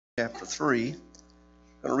chapter 3. I'm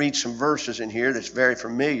going to read some verses in here that's very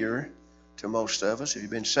familiar to most of us if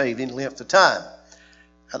you've been saved any length of time.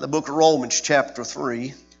 The book of Romans chapter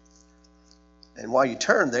 3. And while you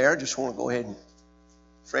turn there, I just want to go ahead and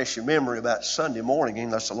refresh your memory about Sunday morning,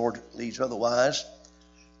 unless the Lord leads otherwise.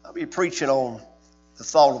 I'll be preaching on the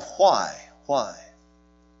thought of why.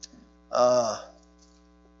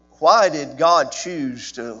 Why did God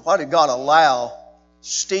allow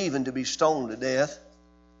Stephen to be stoned to death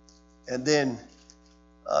and then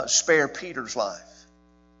spare Peter's life?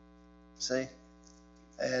 See?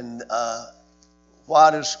 And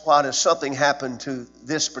why does something happen to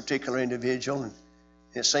this particular individual and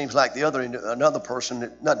it seems like another person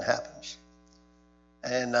that nothing happens?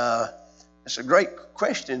 And it's a great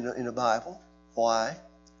question in the Bible. Why?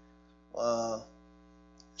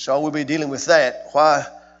 So we'll be dealing with that. Why?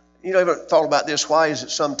 You ever thought about this? Why is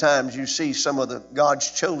it sometimes you see some of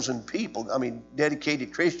God's chosen people,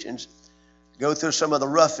 dedicated Christians, go through some of the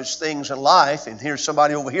roughest things in life, and here's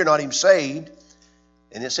somebody over here not even saved,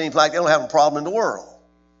 and it seems like they don't have a problem in the world.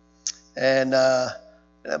 And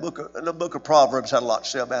the book of Proverbs had a lot to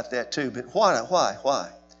say about that too. But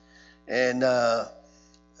why? And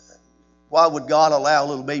why would God allow a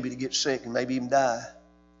little baby to get sick and maybe even die?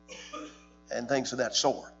 And things of that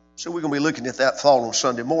sort. So we're going to be looking at that thought on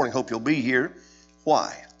Sunday morning. Hope you'll be here.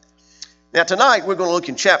 Why? Now tonight we're going to look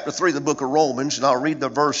in chapter 3 of the book of Romans, and I'll read the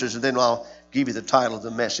verses and then I'll give you the title of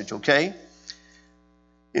the message, okay?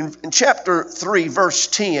 In chapter 3, verse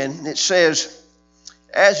 10, it says,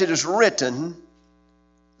 "As it is written,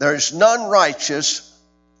 there is none righteous,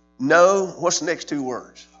 no," what's the next two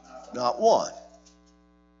words? Not one.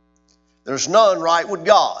 There's none right with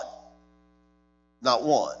God. Not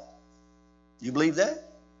one. You believe that?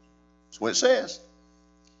 That's what it says.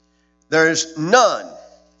 There is none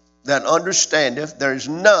that understandeth, there is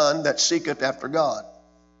none that seeketh after God.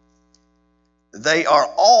 They are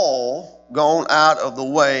all gone out of the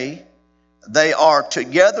way. They are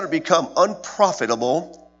together become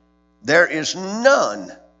unprofitable. There is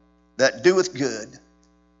none that doeth good,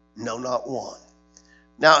 no, not one.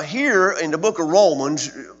 Now here in the book of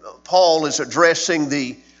Romans, Paul is addressing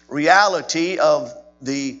the reality of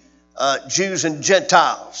the Jews and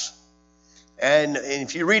Gentiles. And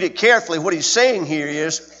if you read it carefully, what he's saying here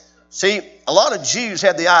is, see, a lot of Jews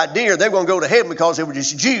had the idea they were going to go to heaven because they were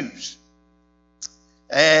just Jews.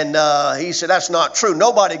 And he said that's not true.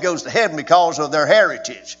 Nobody goes to heaven because of their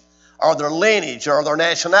heritage or their lineage or their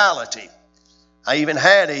nationality. I even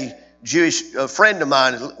had a Jewish friend of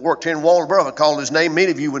mine that worked here in Walterboro. I called his name.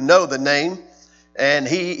 Many of you would know the name. And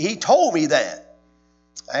he told me that.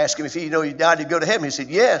 I asked him if he died to go to heaven. He said,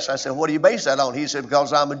 yes. I said, what do you base that on? He said,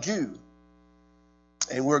 because I'm a Jew.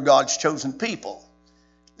 And we're God's chosen people.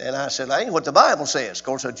 And I said, that ain't what the Bible says. Of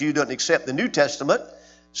course, a Jew doesn't accept the New Testament.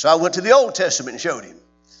 So I went to the Old Testament and showed him.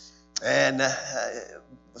 And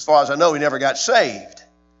as far as I know, he never got saved.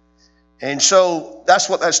 And so that's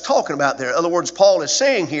what that's talking about there. In other words, Paul is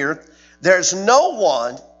saying here, there's no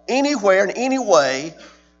one anywhere in any way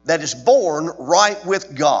that is born right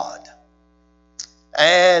with God.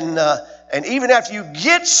 And even after you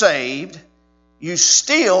get saved, you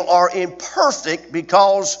still are imperfect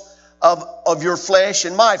because of your flesh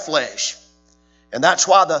and my flesh. And that's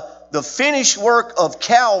why the finished work of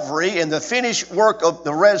Calvary and the finished work of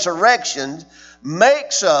the resurrection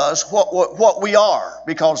makes us what we are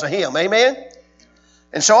because of Him. Amen?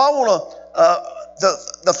 And so I want to,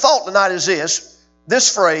 the thought tonight is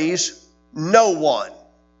this phrase, no one.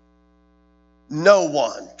 No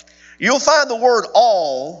one. You'll find the word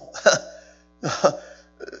all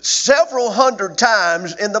several hundred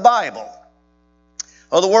times in the Bible.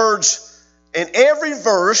 In other words, in every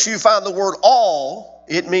verse you find the word all,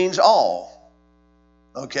 it means all.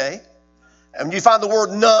 Okay? And when you find the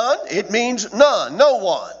word none, it means none, no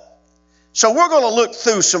one. So we're going to look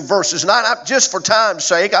through some verses tonight. Just for time's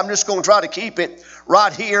sake, I'm just going to try to keep it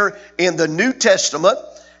right here in the New Testament.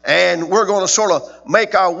 And we're going to sort of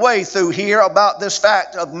make our way through here about this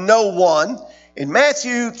fact of no one. In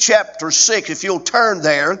Matthew chapter 6, if you'll turn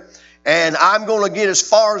there, and I'm going to get as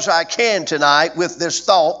far as I can tonight with this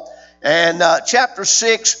thought. And chapter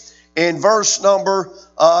 6 in verse number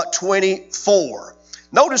 24.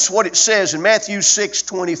 Notice what it says in Matthew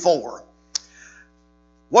 6:24.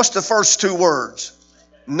 What's the first two words?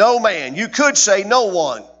 No man. You could say no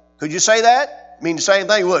one. Could you say that? Mean the same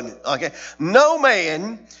thing, wouldn't it? Okay. No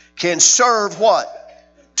man can serve what?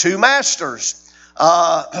 Two masters.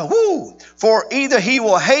 For either he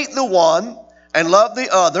will hate the one and love the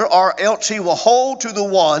other, or else he will hold to the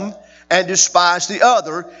one and despise the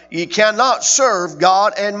other. Ye cannot serve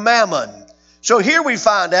God and mammon. So here we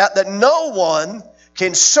find out that no one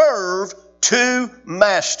can serve two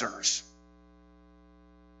masters.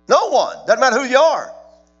 No one. Doesn't matter who you are.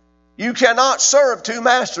 You cannot serve two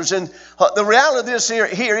masters. And the reality of this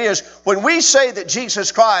here is, when we say that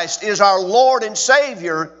Jesus Christ is our Lord and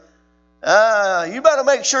Savior, you better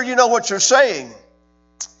make sure you know what you're saying.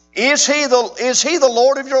 Is He the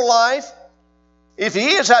Lord of your life? If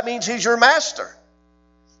He is, that means He's your master.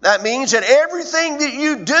 That means that everything that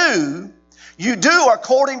you do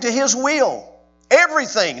according to His will.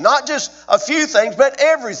 Everything, not just a few things, but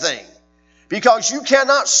everything. Because you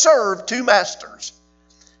cannot serve two masters.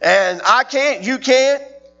 And I can't, you can't,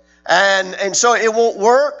 and so it won't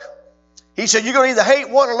work. He said you're going to either hate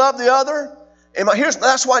one or love the other. And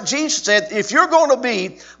that's why Jesus said, if you're going to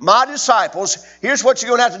be my disciples, here's what you're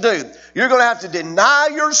going to have to do. You're going to have to deny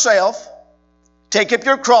yourself, take up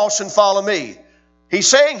your cross, and follow me. He's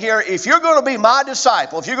saying here, if you're going to be my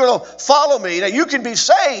disciple, if you're going to follow me, now you can be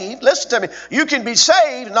saved, listen to me, you can be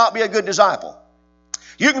saved and not be a good disciple.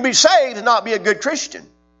 You can be saved and not be a good Christian.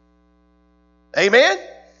 Amen?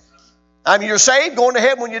 I mean, you're saved, going to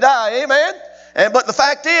heaven when you die. Amen? But the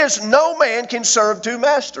fact is, no man can serve two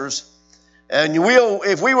masters. And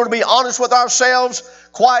if we were to be honest with ourselves,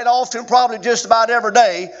 quite often, probably just about every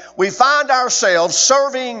day, we find ourselves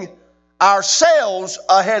serving ourselves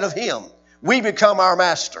ahead of Him. We become our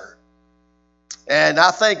master. And I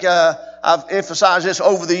think I've emphasized this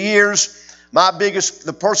over the years.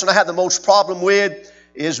 The person I have the most problem with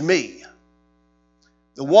is me.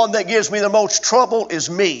 The one that gives me the most trouble is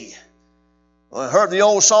me. I heard the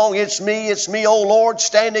old song, it's me, oh Lord,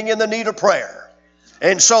 standing in the need of prayer.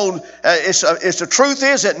 And so the truth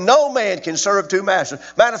is that no man can serve two masters.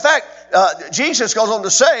 Matter of fact, Jesus goes on to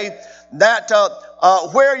say that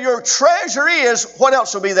where your treasure is, what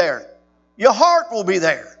else will be there? Your heart will be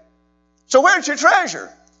there. So where's your treasure?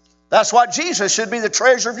 That's why Jesus should be the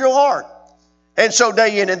treasure of your heart. And so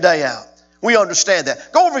day in and day out, we understand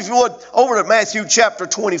that. Go over, if you would, over to Matthew chapter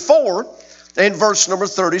 24 and verse number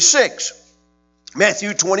 36.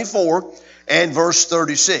 Matthew 24 and verse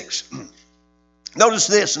 36. Notice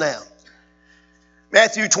this now.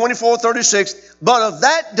 Matthew 24, 36. But of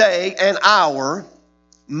that day and hour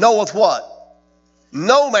knoweth what?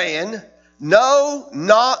 No man, no,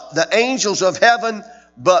 not the angels of heaven,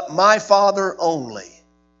 but my Father only.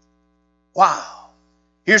 Wow.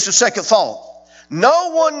 Here's the second thought. No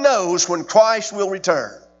one knows when Christ will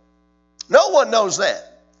return. No one knows that.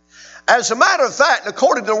 As a matter of fact,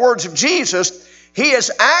 according to the words of Jesus, He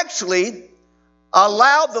has actually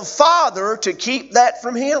allowed the Father to keep that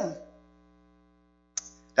from Him.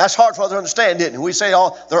 That's hard for us to understand, isn't it? We say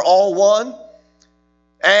they're all one.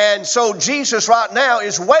 And so Jesus right now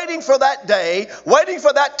is waiting for that day, waiting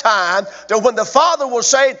for that time, that when the Father will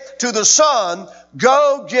say to the Son,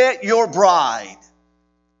 go get your bride.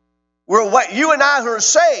 You and I who are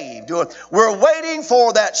saved, we're waiting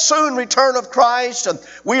for that soon return of Christ. And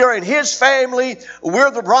we are in His family.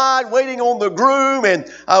 We're the bride waiting on the groom, and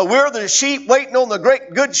we're the sheep waiting on the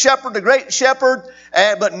great good shepherd, the great shepherd.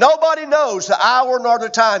 But nobody knows the hour nor the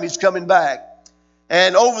time He's coming back.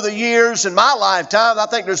 And over the years in my lifetime, I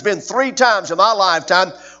think there's been 3 times in my lifetime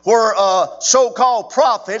where so-called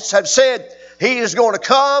prophets have said He is going to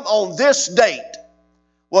come on this date.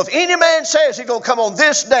 Well, if any man says he's going to come on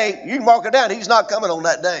this day, you can mark it down. He's not coming on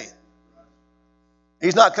that day.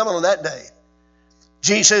 He's not coming on that day.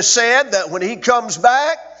 Jesus said that when He comes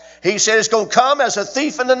back, He said it's going to come as a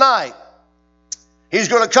thief in the night. He's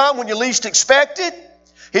going to come when you least expect it.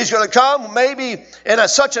 He's going to come maybe in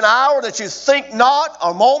such an hour that you think not,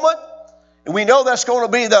 a moment. And we know that's going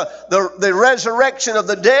to be the resurrection of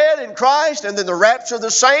the dead in Christ, and then the rapture of the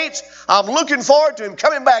saints. I'm looking forward to Him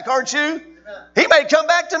coming back, aren't you? He may come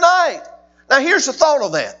back tonight. Now here's the thought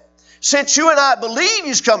of that. Since you and I believe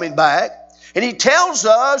He's coming back, and He tells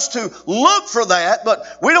us to look for that, but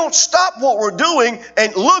we don't stop what we're doing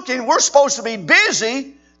and looking. We're supposed to be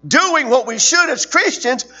busy doing what we should as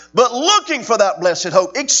Christians, but looking for that blessed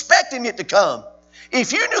hope, expecting it to come.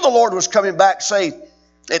 If you knew the Lord was coming back, say,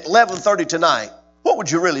 at 11:30 tonight, what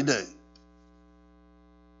would you really do?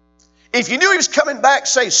 If you knew He was coming back,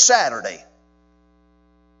 say, Saturday,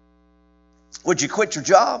 would you quit your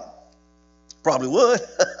job? Probably would.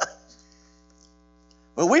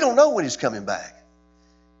 But we don't know when He's coming back.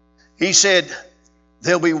 He said,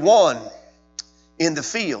 there'll be one in the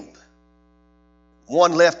field,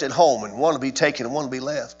 one left at home, and one will be taken and one will be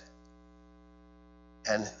left.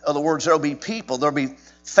 And in other words, there'll be people, there'll be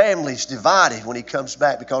families divided when He comes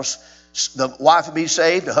back, because the wife will be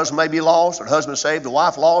saved, the husband may be lost, or the husband saved, the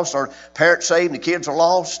wife lost, or parents saved, and the kids are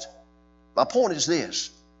lost. My point is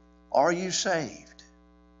this. Are you saved?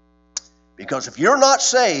 Because if you're not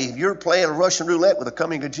saved, you're playing a Russian roulette with the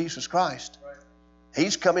coming of Jesus Christ.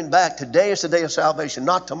 He's coming back. Today is the day of salvation,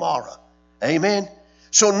 not tomorrow. Amen.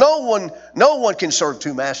 So no one can serve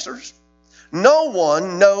two masters. No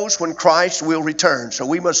one knows when Christ will return. So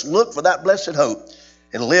we must look for that blessed hope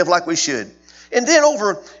and live like we should. And then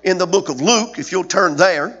over in the book of Luke, if you'll turn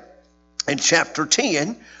there, in chapter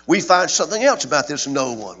 10, we find something else about this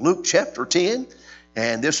no one. Luke chapter 10,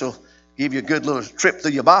 and this will give you a good little trip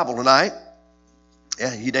through your Bible tonight.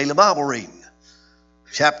 Yeah, your daily Bible reading.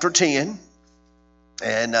 Chapter 10,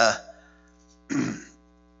 and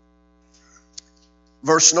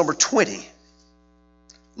verse number 20.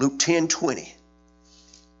 Luke 10:20.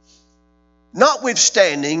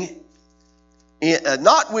 Notwithstanding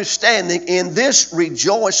in this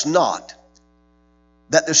rejoice not,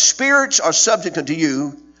 that the spirits are subject unto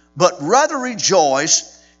you, but rather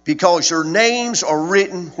rejoice because your names are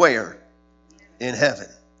written where? In heaven.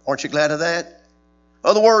 Aren't you glad of that? In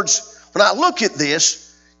other words, when I look at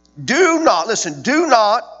this, no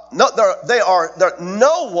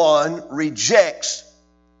one rejects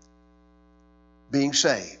being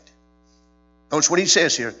saved. Notice what he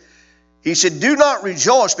says here. He said, do not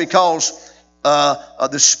rejoice because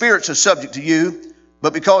the spirits are subject to you,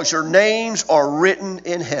 but because your names are written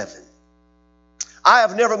in heaven. I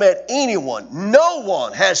have never met anyone, no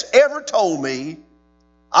one has ever told me,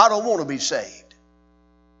 I don't want to be saved.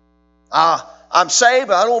 I'm saved,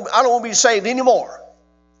 but I don't want to be saved anymore.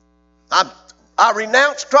 I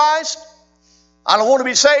renounce Christ. I don't want to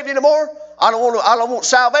be saved anymore. I don't want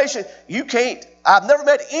salvation. You can't. I've never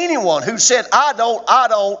met anyone who said, I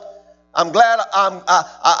don't. I'm glad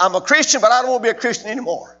I'm a Christian, but I don't want to be a Christian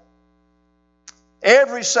anymore.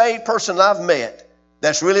 Every saved person I've met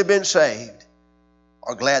that's really been saved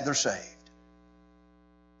are glad they're saved.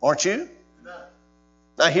 Aren't you? No.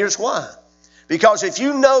 Now here's why. Because if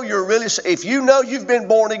you know you've been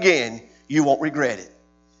born again, you won't regret it.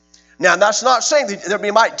 Now that's not saying that there'll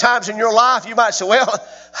be times in your life you might say, well,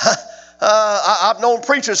 I've known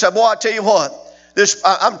preachers say, boy, I tell you what,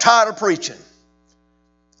 I'm tired of preaching.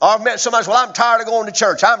 Or I've met somebody say, well, I'm tired of going to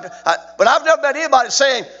church. But I've never met anybody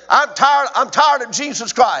saying, I'm tired of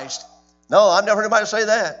Jesus Christ. No, I've never heard anybody say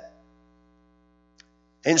that.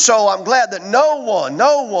 And so I'm glad that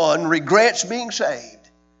no one regrets being saved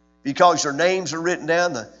because your names are written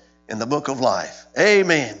down in the book of life.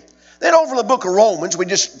 Amen. Then over in the book of Romans, we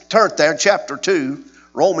just turned there, chapter 2,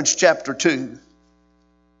 Romans chapter 2,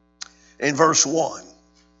 in verse 1.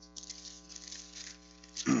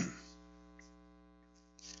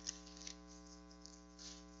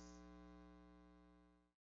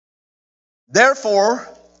 Therefore,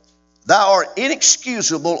 thou art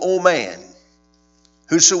inexcusable, O man,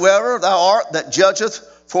 whosoever thou art that judgeth,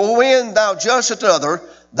 for when thou judgest another,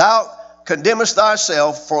 thou condemnest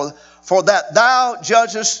thyself, for that thou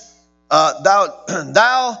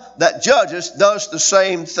that judgest does the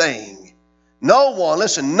same thing. No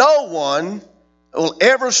one will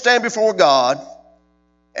ever stand before God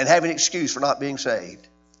and have an excuse for not being saved.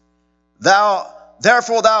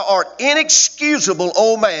 Therefore thou art inexcusable,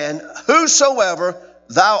 O man, whosoever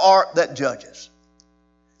thou art that judgest.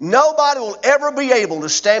 Nobody will ever be able to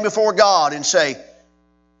stand before God and say,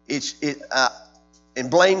 and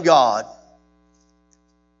blame God.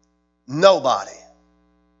 Nobody.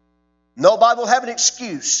 Nobody will have an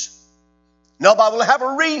excuse. Nobody will have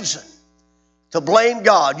a reason to blame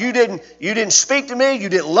God. You didn't speak to me. You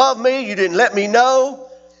didn't love me. You didn't let me know.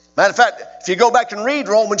 Matter of fact, if you go back and read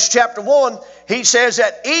Romans chapter 1, he says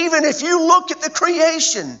that even if you look at the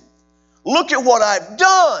creation, look at what I've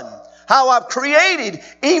done, how I've created,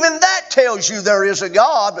 even that tells you there is a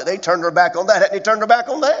God, but they turned their back on that. Hadn't they turned their back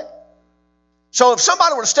on that? So if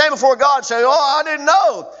somebody were to stand before God and say, oh, I didn't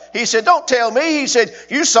know. He said, don't tell me. He said,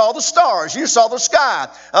 you saw the stars. You saw the sky.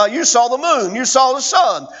 You saw the moon. You saw the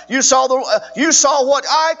sun. You saw what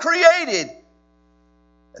I created.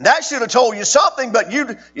 And that should have told you something, but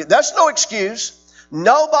that's no excuse.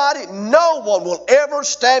 No one will ever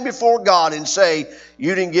stand before God and say,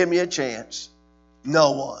 you didn't give me a chance.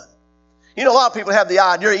 No one. You know, a lot of people have the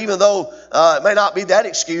idea, even though it may not be that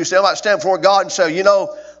excuse, they might stand before God and say,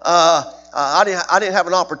 I didn't have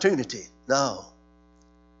an opportunity. No.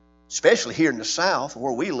 Especially here in the South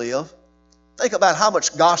where we live. Think about how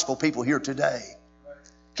much gospel people hear today.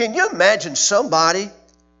 Can you imagine somebody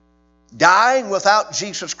dying without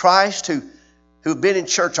Jesus Christ who've been in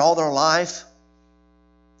church all their life?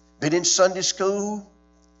 Been in Sunday school?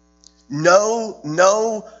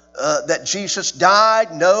 Know that Jesus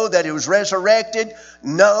died? Know that He was resurrected?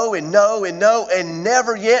 Know and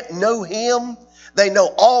never yet know Him? They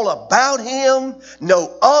know all about Him,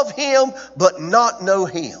 know of Him, but not know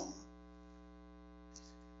Him.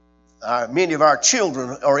 Many of our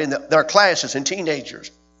children are in their classes and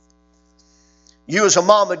teenagers. You as a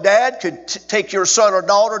mom and dad could take your son or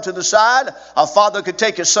daughter to the side. A father could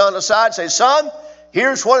take his son aside and say, son,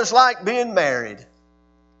 here's what it's like being married.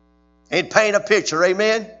 And paint a picture,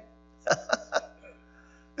 amen?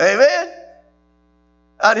 Amen?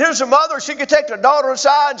 And here's a mother, she could take her daughter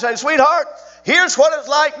aside and say, sweetheart, here's what it's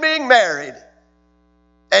like being married.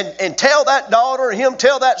 And tell that daughter and him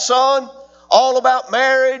tell that son all about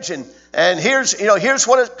marriage. And here's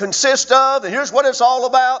what it consists of, and here's what it's all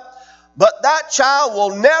about. But that child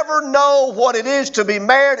will never know what it is to be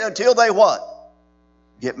married until they what?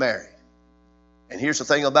 Get married. And here's the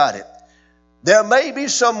thing about it. There may be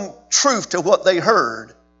some truth to what they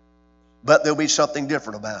heard, but there'll be something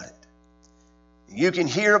different about it. You can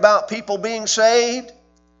hear about people being saved.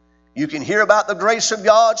 You can hear about the grace of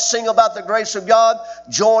God, sing about the grace of God,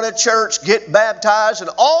 join a church, get baptized, and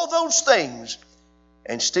all those things,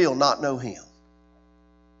 and still not know Him.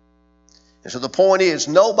 And so the point is,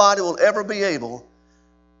 nobody will ever be able,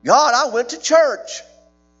 God, I went to church.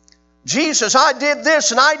 Jesus, I did this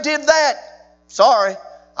and I did that. Sorry,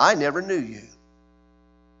 I never knew you.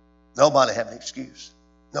 Nobody have an excuse.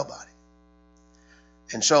 Nobody.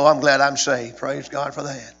 And so I'm glad I'm saved. Praise God for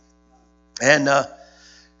that. And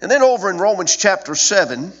then over in Romans chapter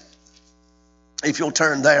 7, if you'll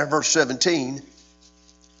turn there, verse 17.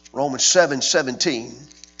 Romans 7:17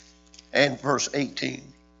 and verse 18.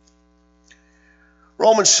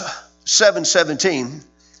 Romans 7:17.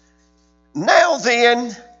 Now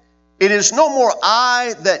then, it is no more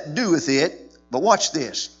I that doeth it, but watch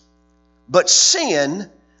this, but sin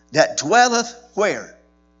that dwelleth where?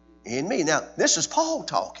 In me. Now, this is Paul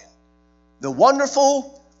talking. The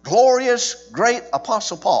wonderful, glorious, great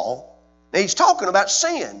Apostle Paul. Now, he's talking about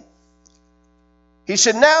sin. He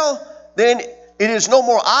said, now then, it is no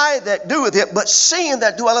more I that doeth it, but sin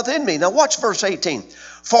that dwelleth in me. Now, watch verse 18.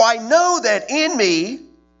 For I know that in me,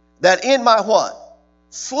 that in my what?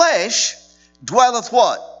 Flesh dwelleth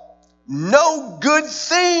what? No good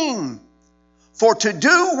thing. For to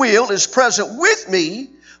do will is present with me,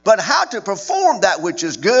 but how to perform that which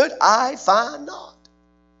is good, I find not.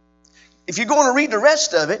 If you're going to read the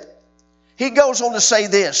rest of it, he goes on to say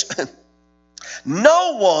this.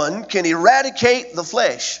 No one can eradicate the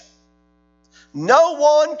flesh. No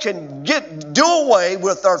one can do away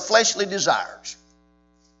with their fleshly desires.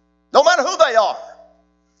 No matter who they are.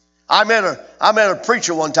 I met a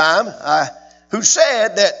preacher one time who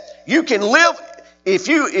said that you can live, if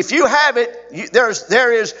you have it,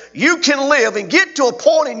 you can live and get to a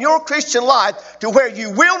point in your Christian life to where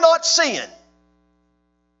you will not sin.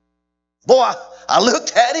 Boy, I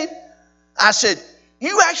looked at him. I said,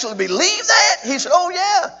 you actually believe that? He said, oh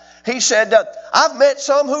yeah. He said, I've met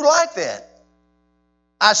some who like that.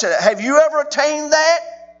 I said, have you ever attained that?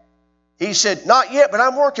 He said, not yet, but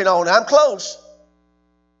I'm working on it. I'm close.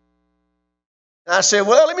 I said,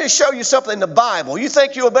 well, let me show you something in the Bible. You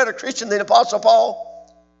think you're a better Christian than Apostle Paul?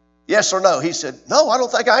 Yes or no? He said, no, I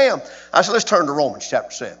don't think I am. I said, let's turn to Romans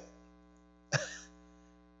chapter 7.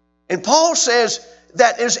 And Paul says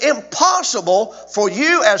that it's impossible for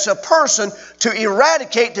you as a person to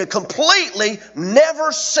eradicate, to completely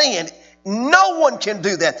never sin. No one can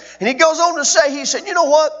do that. And he goes on to say, he said, you know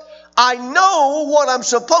what? I know what I'm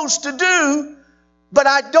supposed to do, but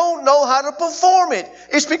I don't know how to perform it.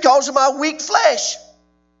 It's because of my weak flesh.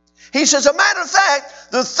 He says, as a matter of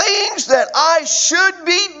fact, the things that I should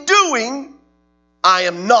be doing, I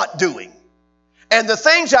am not doing. And the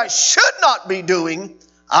things I should not be doing,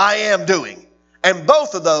 I am doing. And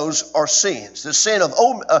both of those are sins. The sin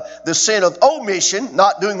of omission,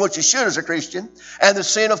 not doing what you should as a Christian, and the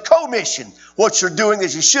sin of commission, what you're doing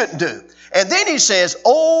that you shouldn't do. And then he says,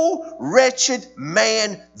 oh, wretched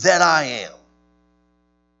man that I am.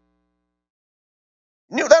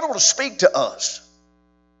 You know, that ought to speak to us.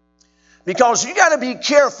 Because you got to be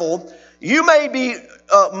careful. You may be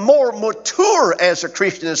more mature as a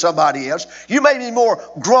Christian than somebody else. You may be more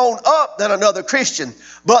grown up than another Christian.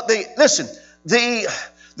 But the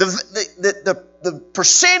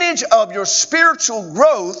percentage of your spiritual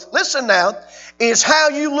growth, listen now, is how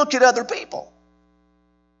you look at other people.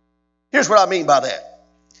 Here's what I mean by that.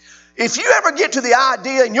 If you ever get to the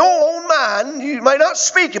idea in your own mind, you may not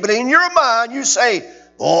speak it, but in your mind you say,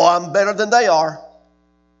 oh, I'm better than they are.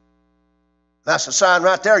 That's a sign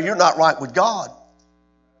right there you're not right with God.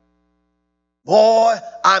 Boy,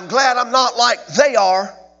 I'm glad I'm not like they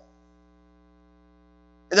are.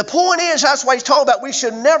 And the point is, that's why he's talking about we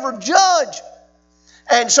should never judge.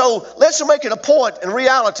 And so let's make it a point in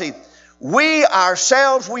reality. We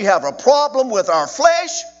ourselves, we have a problem with our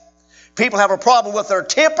flesh. People have a problem with their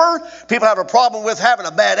temper. People have a problem with having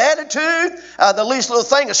a bad attitude. The least little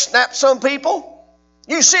thing has snapped some people.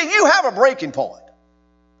 You see, you have a breaking point.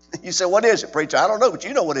 You say, what is it, preacher? I don't know, but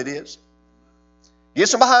you know what it is.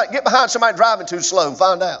 Get behind somebody driving too slow and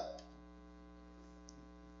find out.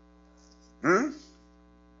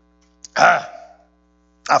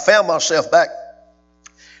 I found myself back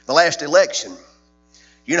the last election.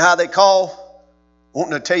 You know how they call,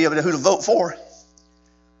 wanting to tell you who to vote for?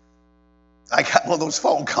 I got one of those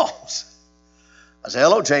phone calls. I said,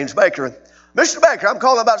 hello, James Baker. Mr. Baker, I'm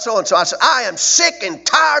calling about so-and-so. I said, I am sick and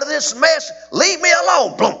tired of this mess. Leave me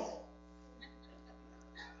alone. Boom.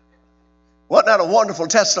 Wasn't that a wonderful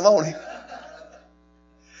testimony?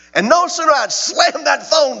 And no sooner I'd slammed that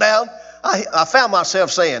phone down, I found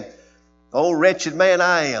myself saying, oh, wretched man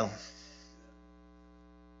I am.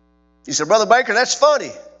 He said, Brother Baker, that's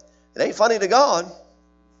funny. It ain't funny to God.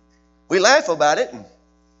 We laugh about it. And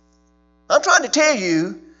I'm trying to tell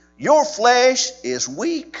you, your flesh is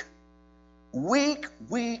weak. Weak,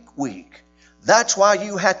 weak, weak. That's why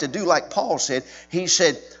you had to do like Paul said. He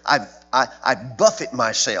said, I buffet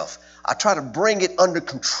myself. I try to bring it under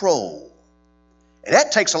control. And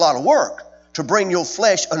that takes a lot of work to bring your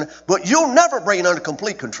flesh under, but you'll never bring it under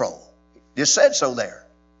complete control. Just said so there.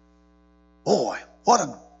 Boy, what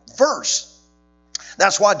a verse.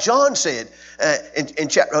 That's why John said in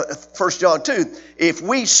chapter 1 John 2, if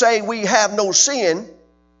we say we have no sin,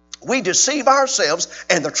 we deceive ourselves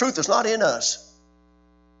and the truth is not in us.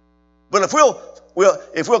 But if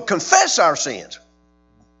we'll confess our sins,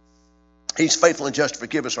 He's faithful and just to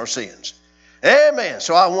forgive us our sins. Amen.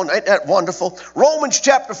 So ain't that wonderful? Romans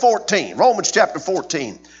chapter 14. Romans chapter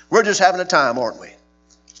 14. We're just having a time, aren't we?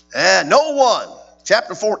 And no one.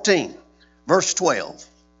 Chapter 14, verse 12.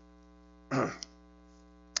 All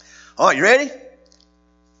right, you ready?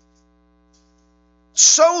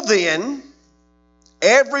 So then,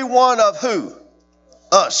 every one of who?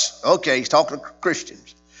 Us. Okay, he's talking to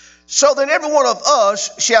Christians. So then every one of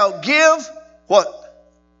us shall give what?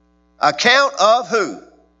 Account of who?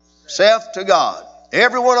 Self to God.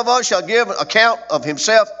 Every one of us shall give account of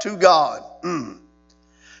himself to God.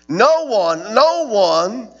 No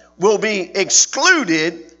one will be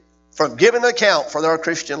excluded from giving an account for their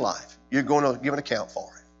Christian life. You're going to give an account for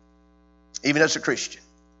it, even as a Christian.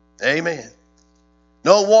 Amen.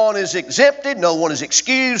 No one is exempted. No one is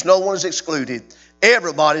excused. No one is excluded.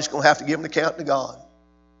 Everybody's going to have to give an account to God.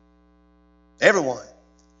 Everyone.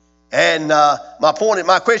 And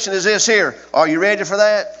my question is this here. Are you ready for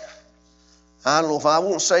that? I don't know if I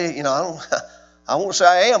won't say, I won't say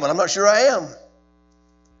I am, but I'm not sure I am.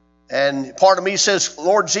 And part of me says,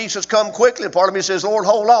 Lord Jesus, come quickly. And part of me says, Lord,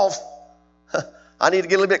 hold off. I need to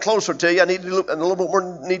get a little bit closer to you. I need to a little bit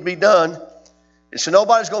more need to be done. And so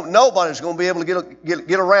nobody's going to be able to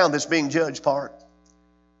get around this being judged part.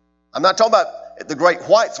 I'm not talking about the great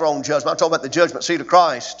white throne judgment. I'm talking about the judgment seat of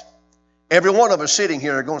Christ. Every one of us sitting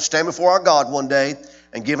here are going to stand before our God one day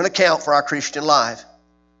and give an account for our Christian life.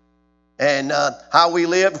 And how we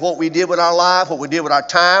lived, what we did with our life, what we did with our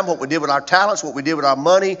time, what we did with our talents, what we did with our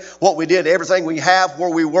money, what we did, everything we have,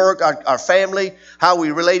 where we worked, our family, how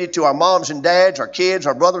we related to our moms and dads, our kids,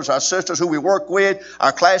 our brothers, our sisters, who we worked with,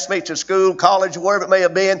 our classmates at school, college, wherever it may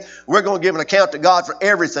have been. We're going to give an account to God for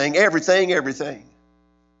everything, everything, everything.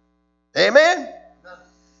 Amen?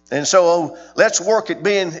 And so let's work at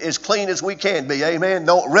being as clean as we can be. Amen?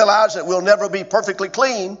 Don't realize that we'll never be perfectly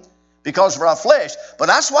clean because of our flesh. But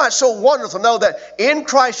that's why it's so wonderful to know that in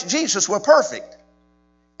Christ Jesus we're perfect.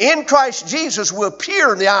 In Christ Jesus we're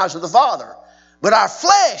pure in the eyes of the Father. But our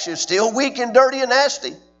flesh is still weak and dirty and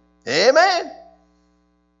nasty. Amen?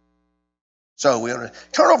 So we're going to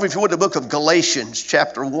turn over, if you would, to the book of Galatians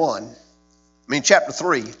chapter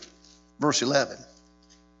 3, verse 11.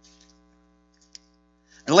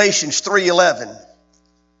 Galatians 3:11.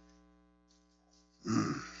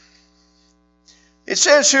 It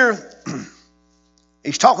says here,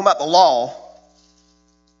 he's talking about the law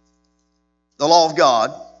of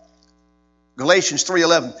God. Galatians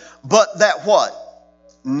 3:11. But that what?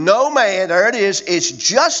 No man, there it is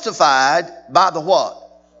justified by the what?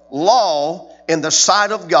 Law in the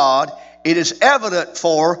sight of God. It is evident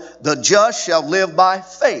for the just shall live by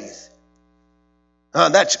faith.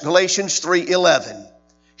 That's Galatians 3:11.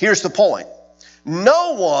 Here's the point.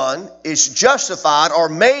 No one is justified or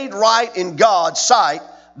made right in God's sight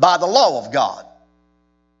by the law of God.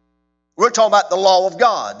 We're talking about the law of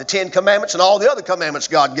God, the 10 commandments and all the other commandments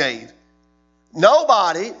God gave.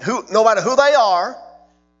 Nobody, no matter who they are,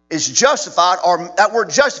 is justified, or that word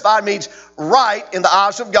justified means right in the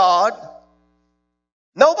eyes of God.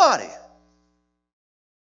 Nobody.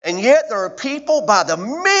 And yet there are people by the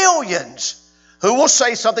millions who will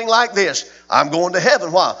say something like this: I'm going to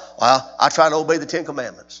heaven. Why? Well, I try to obey the Ten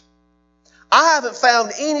Commandments. I haven't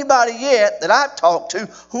found anybody yet that I've talked to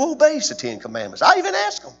who obeys the Ten Commandments. I even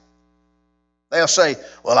ask them. They'll say,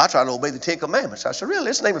 well, I try to obey the Ten Commandments. I said, really?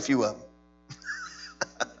 Let's name a few of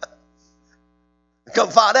them. Come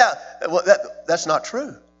find out, well, that's not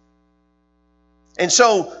true. And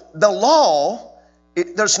so the law,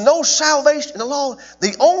 there's no salvation in the law.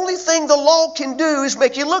 The only thing the law can do is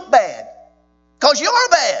make you look bad. Because you are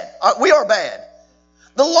bad. We are bad.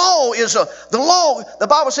 The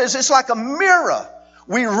Bible says it's like a mirror.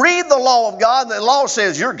 We read the law of God and the law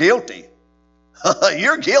says you're guilty.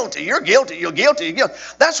 You're guilty, you're guilty, you're guilty, you're guilty.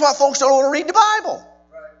 That's why folks don't want to read the Bible.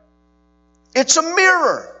 It's a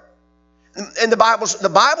mirror. And the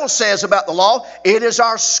Bible says about the law, it is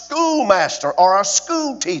our schoolmaster or our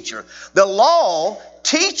school teacher. The law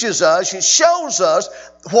teaches us and shows us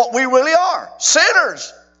what we really are.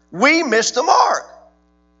 Sinners. We missed the mark.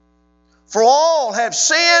 For all have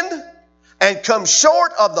sinned and come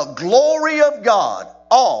short of the glory of God.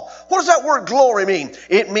 All. What does that word glory mean?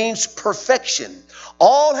 It means perfection.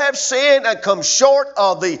 All have sinned and come short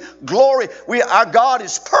of the glory. Our God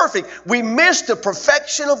is perfect. We miss the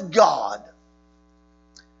perfection of God.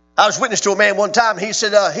 I was witness to a man one time. He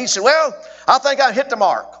said, well, I think I hit the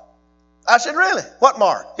mark. I said, really? What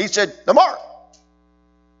mark? He said, the mark.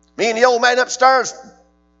 Me and the old man upstairs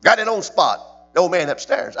got it on spot. The old man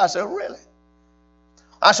upstairs. I said, really?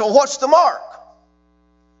 I said, well, what's the mark?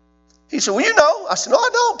 He said, well, you know. I said, no, I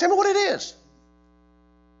don't. Tell me what it is.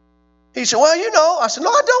 He said, well, you know. I said, no,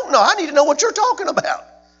 I don't know. I need to know what you're talking about.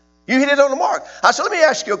 You hit it on the mark. I said, let me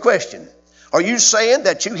ask you a question. Are you saying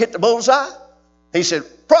that you hit the bullseye? He said,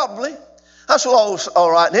 probably. I said, well,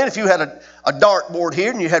 all right. And then if you had a dart board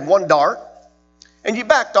here and you had one dart and you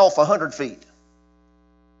backed off 100 feet.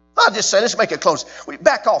 I'll just say, let's make it close. We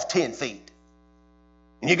back off 10 feet.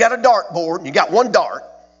 And you got a dart board and you got one dart.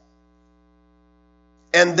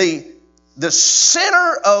 And the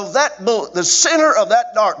center of that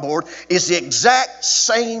dartboard is the exact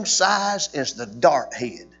same size as the dart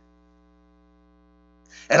head.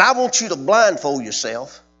 And I want you to blindfold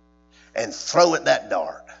yourself and throw at that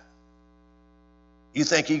dart. You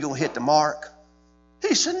think you're going to hit the mark?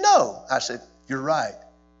 He said, no. I said, you're right.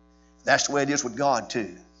 That's the way it is with God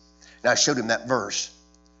too. And I showed him that verse.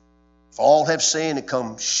 For all have sinned and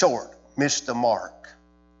come short, missed the mark.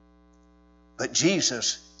 But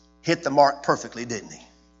Jesus hit the mark perfectly, didn't he?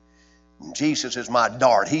 And Jesus is my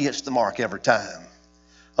dart. He hits the mark every time.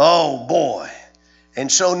 Oh, boy.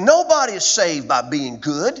 And so nobody is saved by being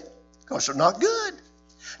good, because they're not good.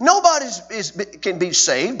 Nobody can be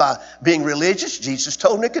saved by being religious. Jesus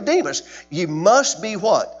told Nicodemus, you must be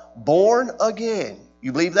what? Born again.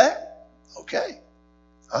 You believe that? Okay.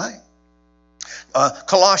 All right.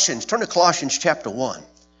 Colossians. Turn to Colossians chapter 1.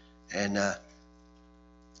 And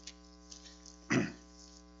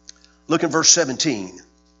look in verse 17.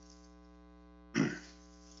 Well,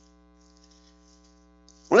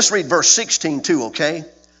 let's read verse 16 too, okay?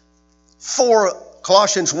 For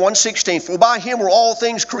Colossians 1:16, for by him were all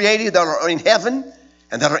things created that are in heaven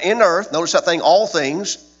and that are in earth. Notice that thing, all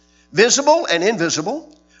things, visible and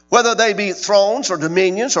invisible, whether they be thrones or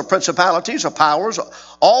dominions or principalities or powers,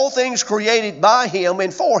 all things created by him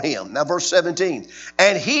and for him. Now verse 17.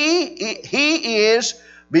 And he is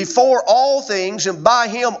before all things, and by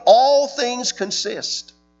him all things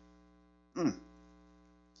consist.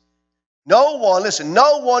 No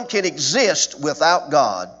one can exist without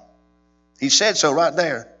God. He said so right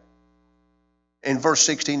there in verse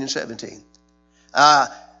 16 and 17.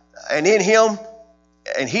 And in him,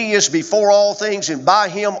 and he is before all things, and by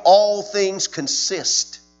him all things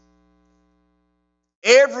consist.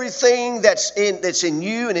 Everything that's in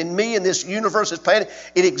you and in me and this universe, this planet,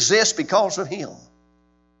 it exists because of him.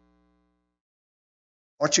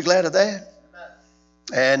 Aren't you glad of that?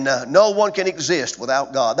 And no one can exist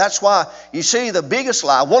without God. That's why, you see, the biggest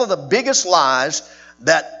lie, one of the biggest lies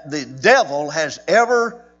that the devil has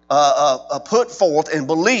ever put forth and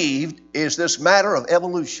believed is this matter of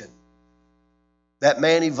evolution. That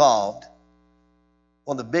man evolved.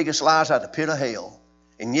 One of the biggest lies out of the pit of hell.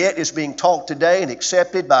 And yet it's being taught today and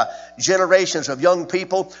accepted by generations of young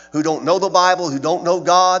people who don't know the Bible, who don't know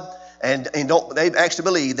God, and they actually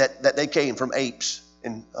believe that they came from apes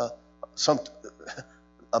and some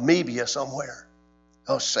amoeba somewhere.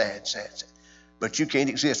 Oh, sad, sad, sad. But you can't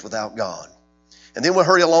exist without God. And then we'll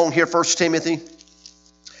hurry along here, 1 Timothy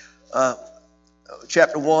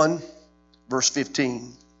chapter 1, verse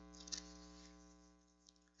 15.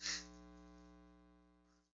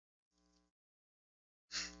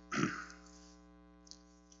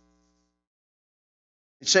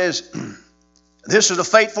 It says, this is a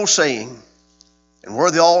faithful saying and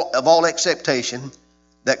worthy of all acceptation,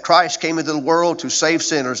 that Christ came into the world to save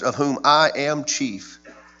sinners, of whom I am chief.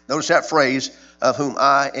 Notice that phrase, of whom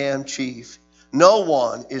I am chief. No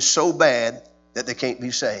one is so bad that they can't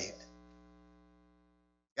be saved.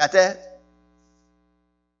 Got that?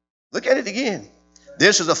 Look at it again.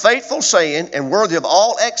 This is a faithful saying and worthy of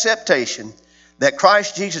all acceptation, that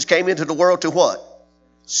Christ Jesus came into the world to what?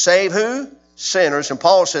 Save who? Sinners. And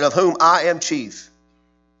Paul said, of whom I am chief.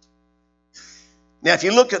 Now, if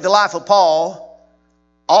you look at the life of Paul,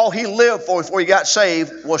 all he lived for before he got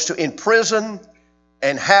saved was to imprison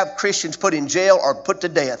and have Christians put in jail or put to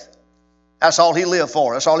death. That's all he lived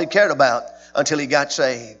for. That's all he cared about until he got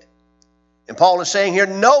saved. And Paul is saying here,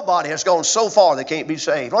 nobody has gone so far they can't be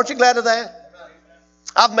saved. Aren't you glad of that?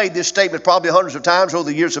 I've made this statement probably hundreds of times over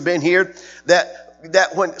the years I've been here, that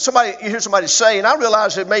when you hear somebody say, and I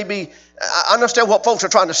realize it may be, I understand what folks are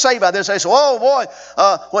trying to say by this. They say, oh boy,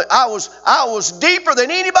 when I was deeper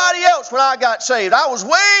than anybody else when I got saved. I was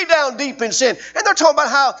way down deep in sin. And they're talking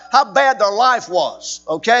about how bad their life was,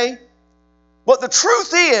 okay? But the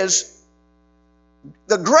truth is,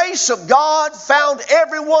 the grace of God found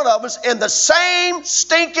every one of us in the same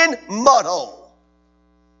stinking mud hole.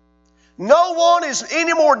 No one is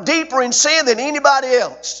any more deeper in sin than anybody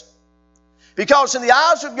else. Because in the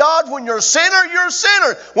eyes of God, when you're a sinner, you're a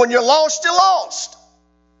sinner. When you're lost, you're lost.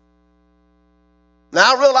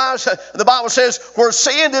 Now I realize the Bible says, where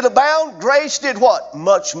sin did abound, grace did what?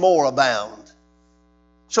 Much more abound.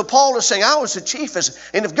 So Paul is saying, I was the chiefest,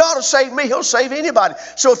 and if God will save me, He'll save anybody.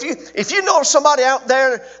 So if you know somebody out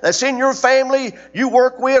there that's in your family, you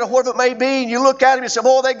work with, or whatever it may be, and you look at him and say,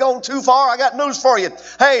 boy, they've gone too far, I got news for you.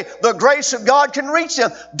 Hey, the grace of God can reach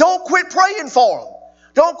them. Don't quit praying for them.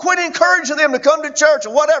 Don't quit encouraging them to come to church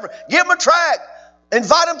or whatever. Give them a tract.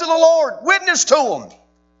 Invite them to the Lord. Witness to them.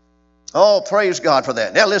 Oh, praise God for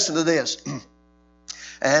that. Now listen to this.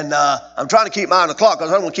 And I'm trying to keep my eye on the clock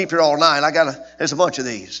because I don't want to keep here all night. There's a bunch of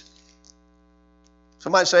these.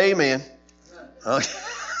 Somebody say amen. Okay.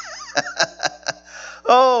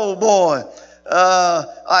 Oh, boy.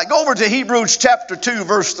 All right, go over to Hebrews chapter 2,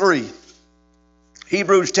 verse 3.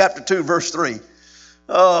 Hebrews chapter 2, verse 3.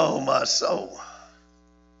 Oh, my soul.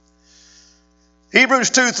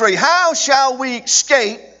 Hebrews 2:3. How shall we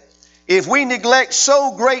escape if we neglect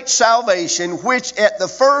so great salvation, which at the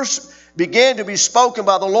first began to be spoken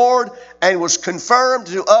by the Lord and was confirmed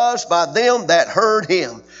to us by them that heard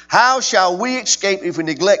Him? How shall we escape if we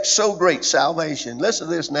neglect so great salvation? Listen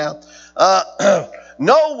to this now.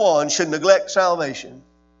 No one should neglect salvation.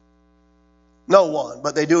 No one.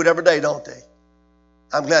 But they do it every day, don't they?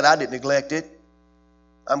 I'm glad I didn't neglect it.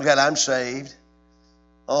 I'm glad I'm saved.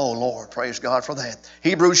 Oh, Lord, praise God for that.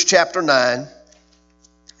 Hebrews chapter 9.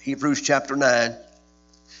 Hebrews chapter 9,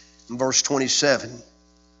 verse 27.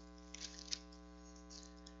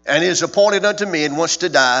 And it is appointed unto men once to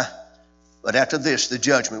die, but after this, the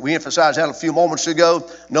judgment. We emphasized that a few moments ago.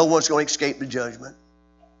 No one's going to escape the judgment.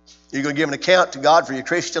 You're going to give an account to God for your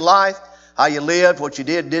Christian life, how you lived, what you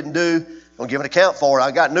did, didn't do. You're going to give an account for it.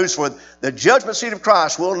 I got news for you. The judgment seat of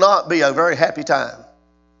Christ will not be a very happy time.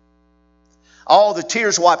 All the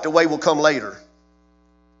tears wiped away will come later.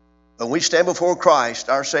 When we stand before Christ,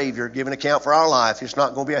 our Savior, give an account for our life, it's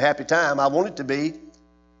not going to be a happy time. I want it to be.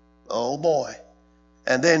 Oh, boy.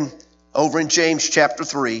 And then over in James chapter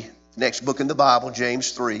 3, next book in the Bible,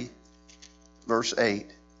 James 3, verse 8.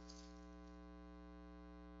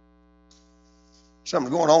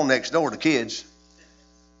 Something's going on next door to kids.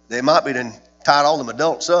 They might be done tied all them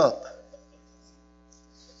adults up.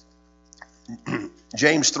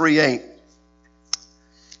 James 3:8.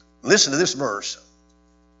 Listen to this verse.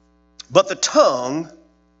 But the tongue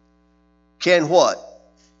can what?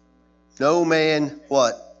 No man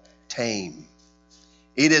what? Tame.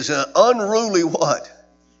 It is an unruly what?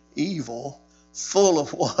 Evil, full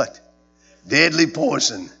of what? Deadly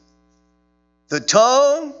poison. The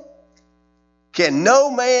tongue can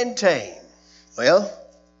no man tame. Well,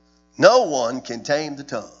 no one can tame the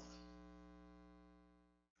tongue.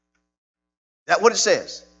 That's what it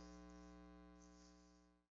says.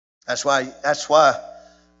 That's why you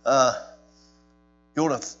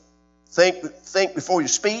want to think before you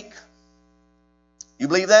speak. You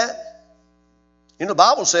believe that? You know, the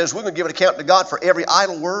Bible says we're going to give an account to God for every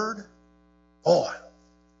idle word. Boy,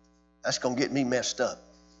 that's going to get me messed up.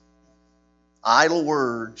 Idle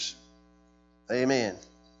words. Amen.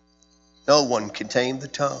 No one can tame the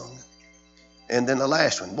tongue. And then the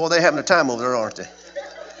last one. Boy, they're having a time over there, aren't they?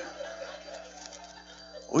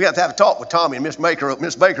 We got to have a talk with Tommy and Miss Baker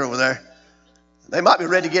over there. They might be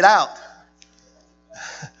ready to get out.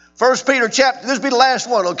 1 Peter chapter, this will be the last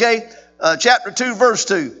one, okay? Chapter 2, verse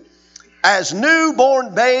 2. As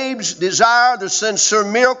newborn babes desire the sincere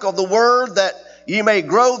milk of the word that ye may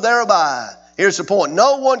grow thereby. Here's the point.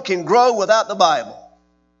 No one can grow without the Bible.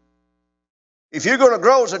 If you're going to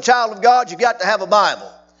grow as a child of God, you've got to have a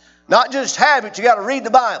Bible. Not just have it, you got to read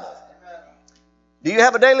the Bible. Do you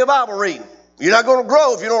have a daily Bible reading? You're not going to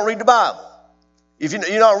grow if you don't read the Bible. If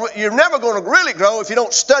you're never going to really grow if you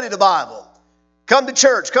don't study the Bible. Come to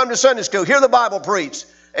church, come to Sunday school, hear the Bible preached,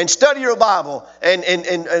 and study your Bible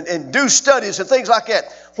and do studies and things like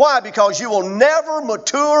that. Why? Because you will never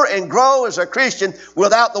mature and grow as a Christian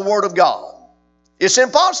without the Word of God. It's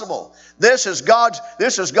impossible. This is God's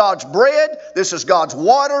bread. This is God's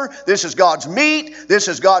water. This is God's meat. This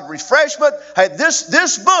is God's refreshment. Hey,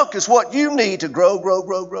 this book is what you need to grow.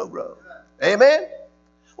 Amen?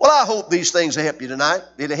 Well, I hope these things will help you tonight.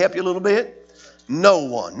 Did it help you a little bit? No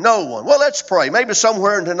one. Well, let's pray. Maybe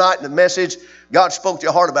somewhere tonight in the message, God spoke to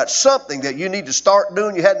your heart about something that you need to start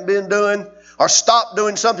doing you hadn't been doing, or stop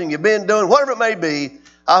doing something you've been doing, whatever it may be.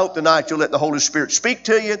 I hope tonight you'll let the Holy Spirit speak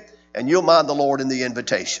to you, and you'll mind the Lord in the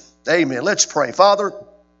invitation. Amen. Let's pray. Father,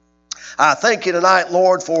 I thank you tonight,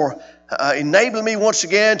 Lord, for enabling me once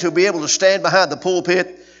again to be able to stand behind the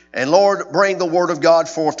pulpit and, Lord, bring the Word of God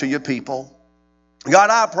forth to your people. God,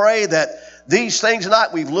 I pray that these things tonight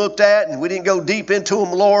we've looked at, and we didn't go deep into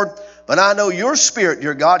them, Lord, but I know your Spirit,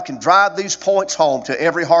 dear God, can drive these points home to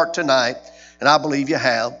every heart tonight, and I believe you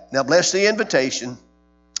have. Now bless the invitation.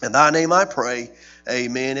 In thy name I pray.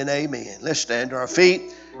 Amen and amen. Let's stand to our feet.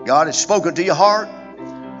 God has spoken to your heart.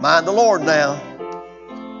 Mind the Lord now.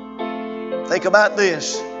 Think about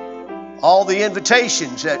this. All the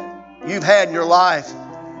invitations that you've had in your life,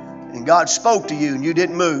 and God spoke to you and you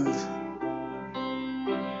didn't move.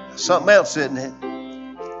 Something else, isn't it?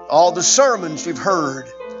 All the sermons you've heard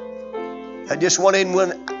had just one in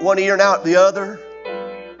one ear and out the other.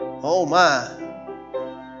 Oh my.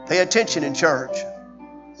 Pay attention in church.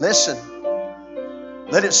 Listen.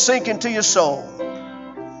 Let it sink into your soul.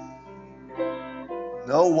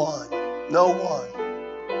 No one. No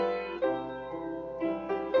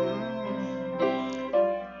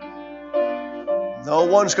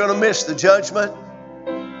one's going to miss the judgment.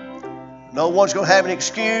 No one's going to have an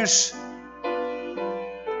excuse.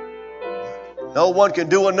 No one can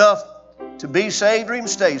do enough to be saved or even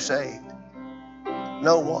stay saved.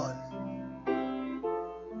 No one.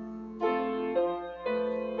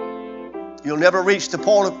 You'll never reach the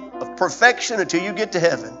point of perfection until you get to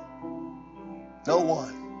heaven. No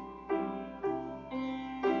one.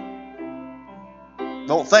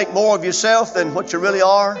 Don't think more of yourself than what you really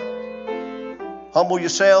are. Humble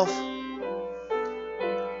yourself.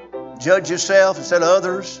 Judge yourself instead of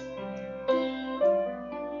others.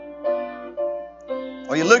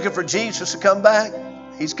 Are you looking for Jesus to come back?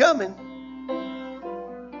 He's coming.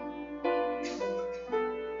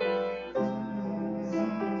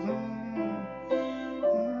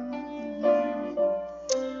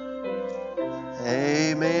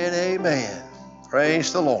 Amen.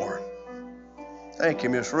 Praise the Lord. Thank you,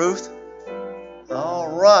 Miss Ruth. All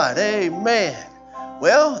right. Amen.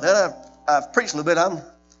 Well, then I've preached a little bit. I'm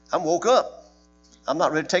woke up. I'm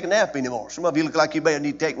not ready to take a nap anymore. Some of you look like you may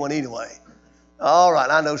need to take one anyway. All right.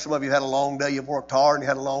 I know some of you had a long day. You've worked hard and you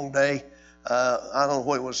had a long day. I don't know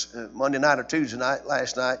what it was, Monday night or Tuesday night,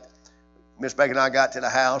 last night. Miss Baker and I got to the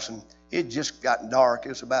house and it had just gotten dark. It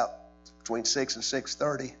was about between 6 and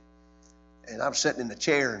 6:30. And I'm sitting in the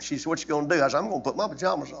chair and she said, "What you going to do?" I said, "I'm going to put my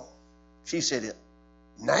pajamas on." She said,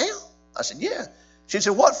 "Now?" I said, "Yeah." She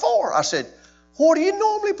said, "What for?" I said, "What do you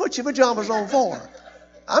normally put your pajamas on for?"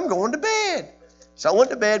 "I'm going to bed." So I went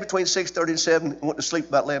to bed between 6:30 and 7 and went to sleep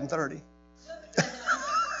about 11:30.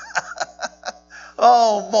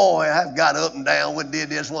 Oh boy, I've got up and down. One did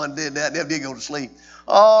this, one did that. Never did go to sleep.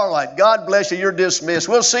 All right, God bless you. You're dismissed.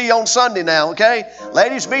 We'll see you on Sunday now, okay?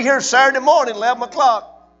 Ladies, be here Saturday morning, 11 o'clock.